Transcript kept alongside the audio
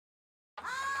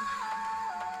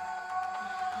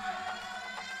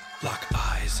Lock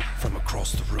eyes from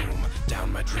across the room.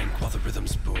 Down my drink while the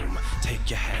rhythms boom. Take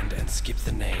your hand and skip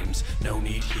the names. No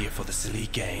need here for the silly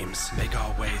games. Make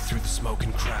our way through the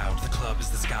smoking crowd. The club is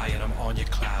the sky and I'm on your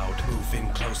cloud. Move in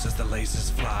close as the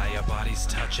lasers fly. Our bodies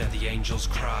touch and the angels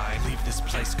cry. Leave this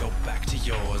place, go back to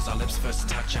yours. Our lips first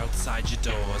touch outside your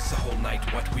doors. The whole night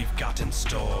what we've got in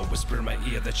store. Whisper in my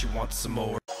ear that you want some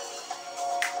more.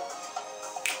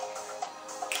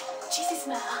 Cheesy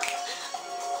smell.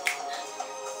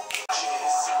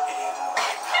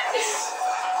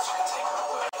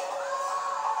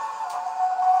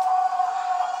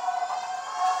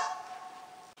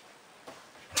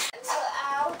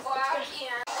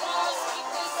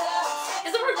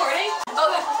 Is it recording?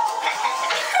 Oh.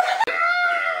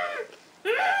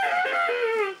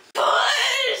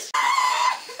 Push!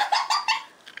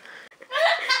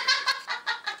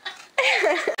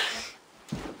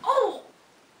 Oh!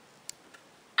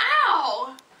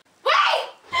 Ow! Wait!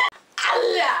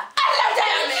 Allah! Allah,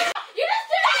 damn it! You just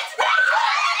did it!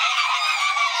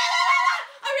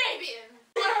 Arabian.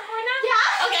 You wanna record now?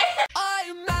 Yeah. Okay.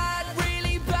 I'm mad,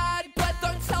 really bad, but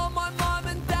don't tell my mom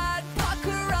and dad.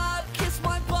 Pucker up, kiss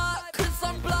my butt, cause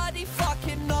I'm bloody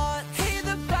fucking not. Hear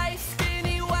the bass,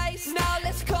 skinny waist, now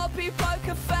let's copy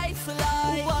poker face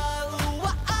like whoa,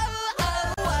 whoa, oh,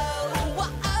 oh, whoa, whoa,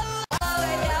 oh, oh.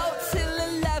 Stay out till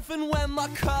 11 when my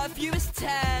curfew is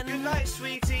 10. Good night,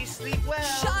 sweetie, sleep well.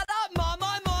 Shut up, mum,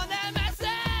 I'm on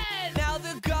MSN. Now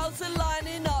the girls are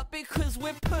lining up because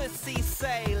we're pussy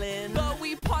sailing. But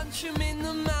we punch them in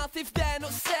the mouth if they're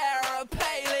not Sarah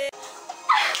Palin.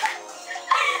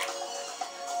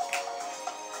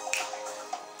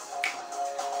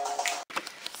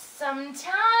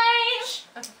 Sometimes.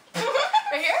 Okay.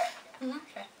 Right here? Mm-hmm.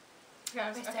 Okay.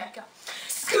 Okay.